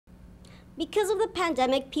Because of the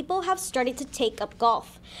pandemic, people have started to take up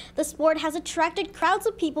golf. The sport has attracted crowds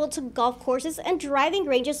of people to golf courses and driving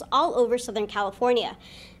ranges all over Southern California.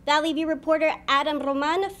 Valley View reporter Adam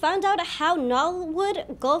Roman found out how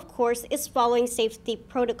Knollwood Golf Course is following safety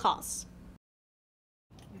protocols.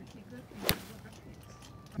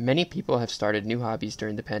 Many people have started new hobbies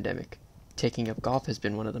during the pandemic. Taking up golf has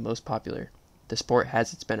been one of the most popular. The sport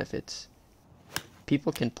has its benefits.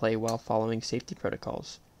 People can play while following safety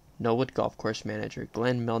protocols. Knollwood Golf Course manager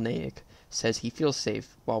Glenn Melnaic says he feels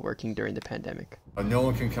safe while working during the pandemic. No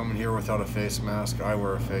one can come in here without a face mask. I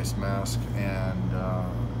wear a face mask, and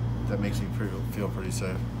that makes me feel pretty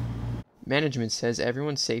safe. Management says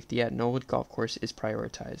everyone's safety at Knollwood Golf Course is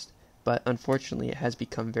prioritized, but unfortunately it has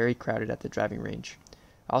become very crowded at the driving range.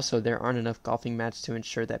 Also, there aren't enough golfing mats to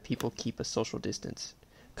ensure that people keep a social distance.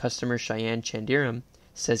 Customer Cheyenne Chandiram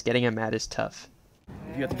says getting a mat is tough.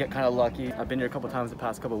 You have to get kind of lucky. I've been here a couple times the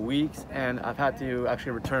past couple of weeks, and I've had to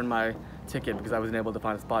actually return my ticket because I wasn't able to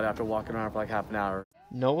find a spot after walking around for like half an hour.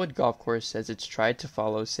 Knollwood Golf Course says it's tried to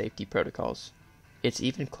follow safety protocols. It's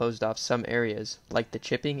even closed off some areas, like the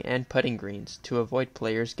chipping and putting greens, to avoid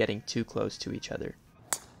players getting too close to each other.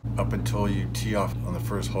 Up until you tee off on the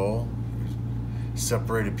first hole,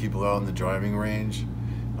 separated people out in the driving range,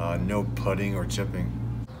 no putting or chipping.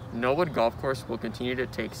 Knollwood Golf Course will continue to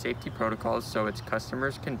take safety protocols so its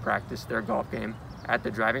customers can practice their golf game at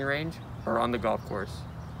the driving range or on the golf course.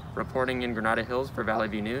 Reporting in Granada Hills for Valley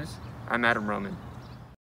View News, I'm Adam Roman.